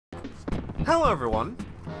Hello everyone.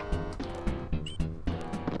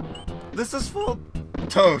 This is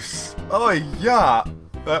pholtos. Oh yeah,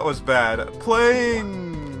 that was bad.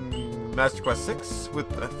 Playing Master Quest 6 with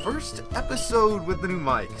the first episode with the new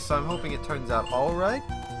mic, so I'm hoping it turns out alright.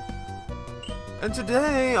 And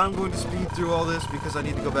today I'm going to speed through all this because I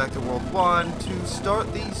need to go back to World 1 to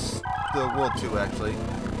start the World 2 actually.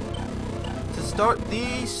 To start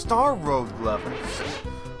the Star Road levels.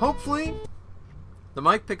 Hopefully the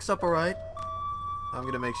mic picks up alright. I'm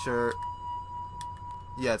gonna make sure.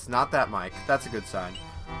 Yeah, it's not that mic. That's a good sign.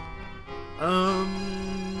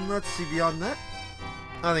 Let's see beyond that.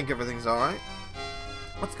 I think everything's alright.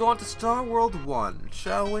 Let's go on to Star World 1,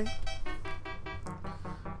 shall we?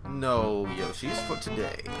 No Yoshi's for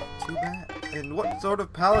today. Too bad. And what sort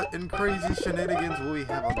of palette and crazy shenanigans will we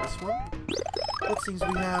have on this one? Well, it seems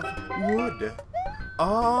we have wood.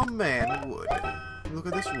 Oh man, wood. Look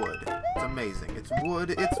at this wood. It's amazing. It's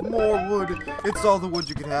wood. It's more wood. It's all the wood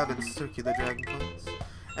you could have in Circular Dragon Quest.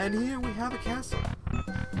 And here we have a castle.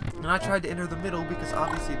 And I tried to enter the middle because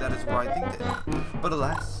obviously that is where I think it. But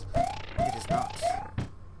alas, it is not.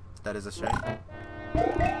 That is a shame.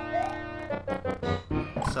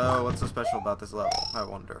 So what's so special about this level? I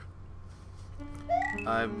wonder.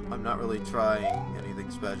 I'm not really trying anything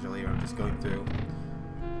special here. I'm just going through.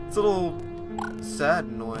 It's a little sad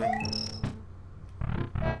in a way.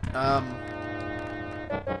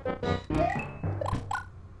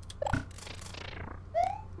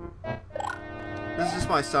 This is just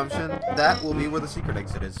my assumption. That will be where the secret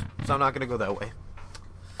exit is. So I'm not gonna go that way.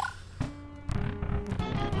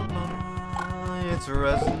 It's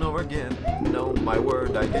resin over again. No, my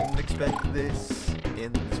word, I didn't expect this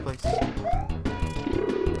in this place.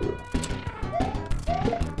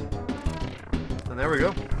 And there we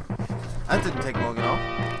go. That didn't take long at all.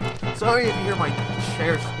 Sorry if you hear my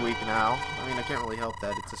chair squeak now. I mean, I can't really help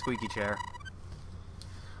that. It's a squeaky chair.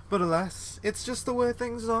 But alas, it's just the way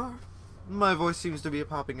things are. My voice seems to be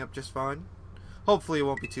popping up just fine. Hopefully it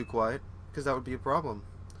won't be too quiet, because that would be a problem.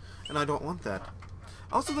 And I don't want that.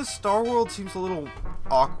 Also, the Star World seems a little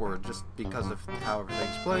awkward just because of how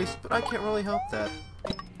everything's placed, but I can't really help that.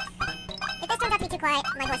 If this turns out to be too quiet,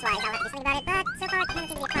 my voice-wise, I'll have to do something about it, but so far it doesn't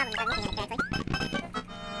seem to be a problem if I'm looking at it correctly.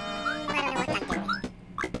 I don't know what I'm doing.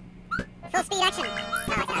 Full speed action!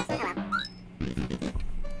 Oh, it does. Oh well.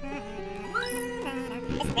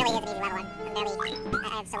 This really is an easy level. I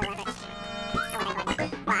have so little effort.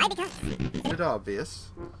 Why? Because... It's obvious.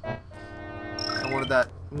 I wanted that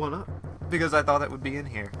one up. Because I thought it would be in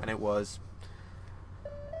here, and it was.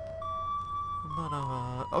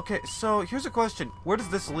 Okay, so here's a question. Where does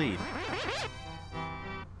this lead?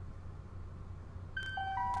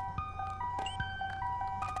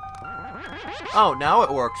 Oh, now it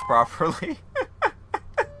works properly.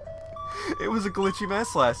 It was a glitchy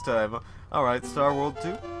mess last time. Alright, Star World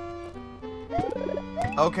 2.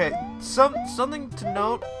 Okay, something to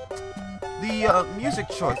note. The music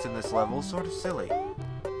choice in this level is sort of silly.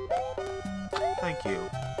 Thank you.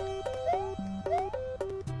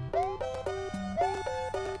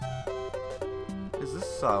 Is this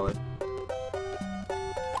solid?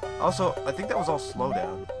 Also, I think that was all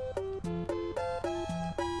slowdown.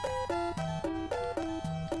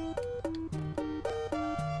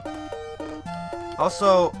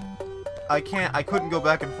 Also, I couldn't go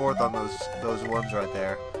back and forth on those ones right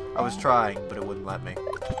there. I was trying, but it wouldn't let me.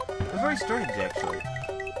 It was very strange, actually.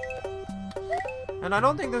 And I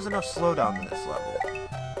don't think there's enough slowdown in this level.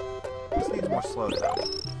 This needs more slowdown.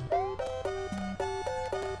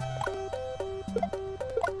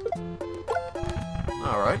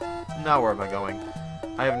 Alright, now where am I going?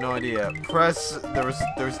 I have no idea. Press,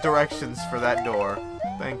 there's directions for that door.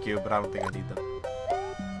 Thank you, but I don't think I need them.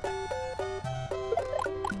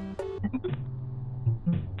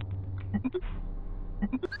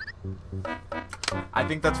 I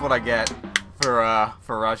think that's what I get for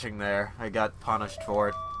rushing there. I got punished for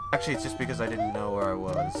it. Actually, it's just because I didn't know where I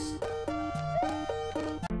was.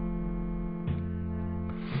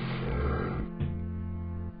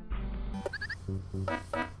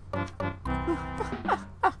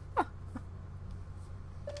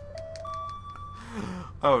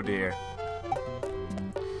 Oh dear.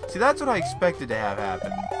 See, that's what I expected to have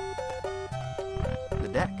happen. The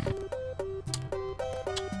deck.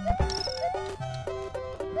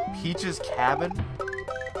 Peach's cabin.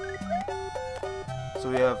 So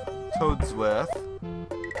we have Toadsworth.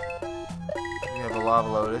 We have a Lava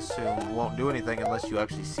Lotus who won't do anything unless you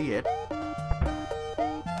actually see it.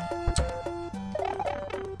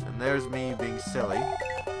 And there's me being silly.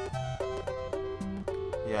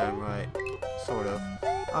 Yeah, I'm right. Sort of.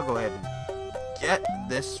 I'll go ahead and get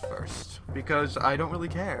this first, because I don't really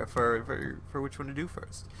care for which one to do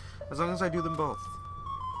first, as long as I do them both.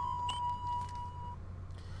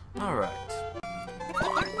 Alright.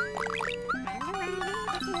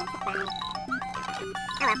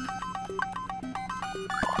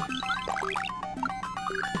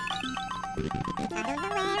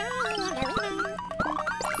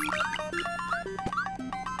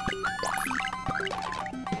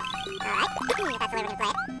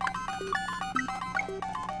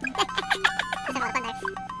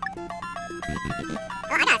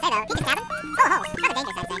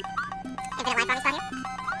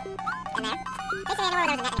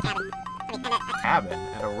 Cabin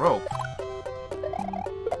and a rope.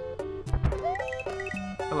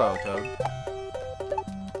 Hello, Toad.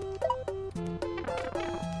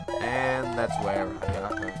 And that's where I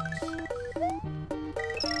got hurt.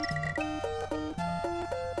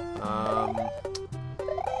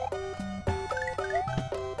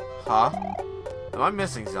 Huh? Am I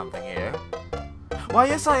missing something here? Why,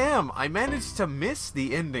 yes I am! I managed to miss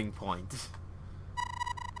the ending point.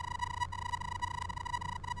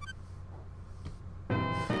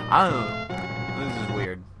 I don't know. This is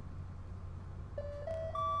weird.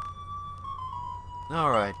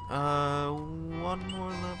 Alright, one more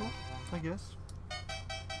level, I guess.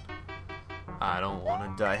 I don't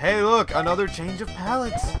want to die. Hey, look! Another change of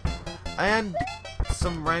palettes! And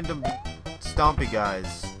some random stompy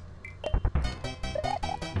guys.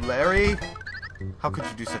 Larry? How could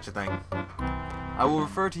you do such a thing? I will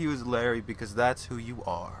refer to you as Larry because that's who you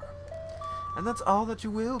are. And that's all that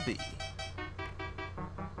you will be.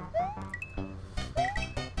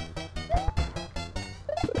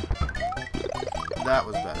 That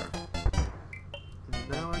was better.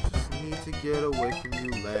 Now I just need to get away from you,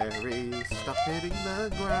 Larry. Stop hitting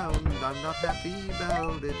the ground. I'm not happy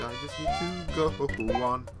about it. I just need to go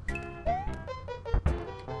on.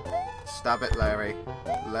 Stop it, Larry.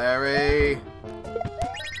 Larry!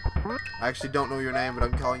 I actually don't know your name, but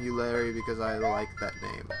I'm calling you Larry because I like that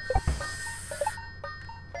name.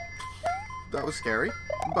 That was scary,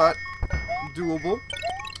 but doable.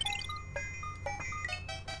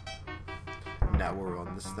 Now we're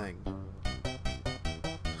on this thing.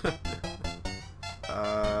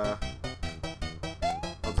 I'll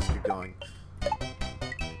just keep going.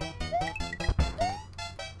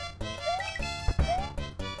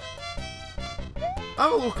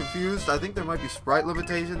 I'm a little confused. I think there might be sprite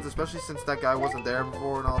limitations, especially since that guy wasn't there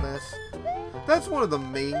before and all this. That's one of the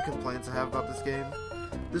main complaints I have about this game.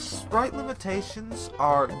 The sprite limitations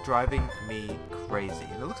are driving me crazy.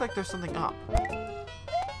 It looks like there's something up.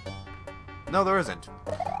 No, there isn't.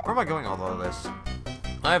 Where am I going all of this?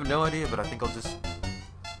 I have no idea, but I think I'll just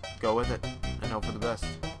go with it and hope for the best.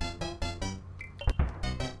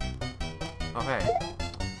 Oh, hey.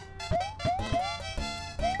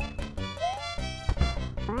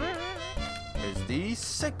 Here's the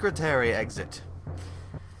secretary exit.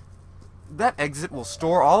 That exit will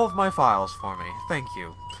store all of my files for me. Thank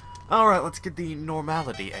you. Alright, let's get the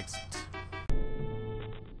normality exit.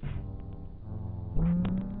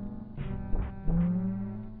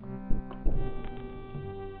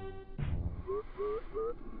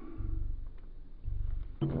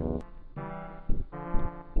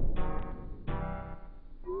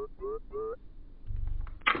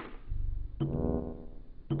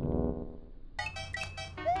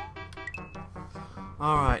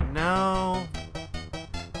 Alright, now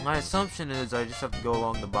my assumption is I just have to go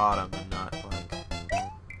along the bottom and not, like,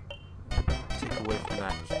 take away from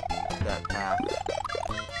that path.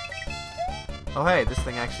 Oh hey, this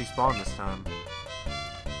thing actually spawned this time.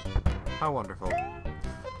 How wonderful.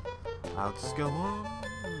 I'll just go on.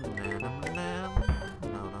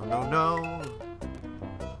 No.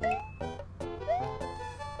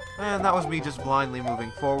 And that was me just blindly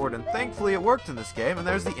moving forward, and thankfully it worked in this game, and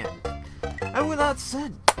there's the end. And with that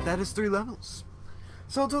said, that is 3 levels.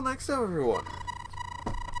 So until next time, everyone,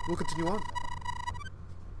 we'll continue on.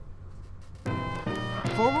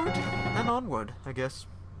 Forward and onward, I guess.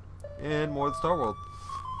 And more of the Star World.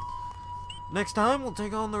 Next time, we'll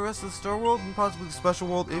take on the rest of the Star World and possibly the Special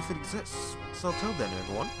World if it exists. So until then,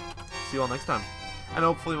 everyone, see you all next time. And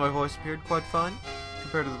hopefully my voice appeared quite fine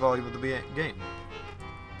compared to the volume of the game.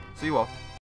 See you all.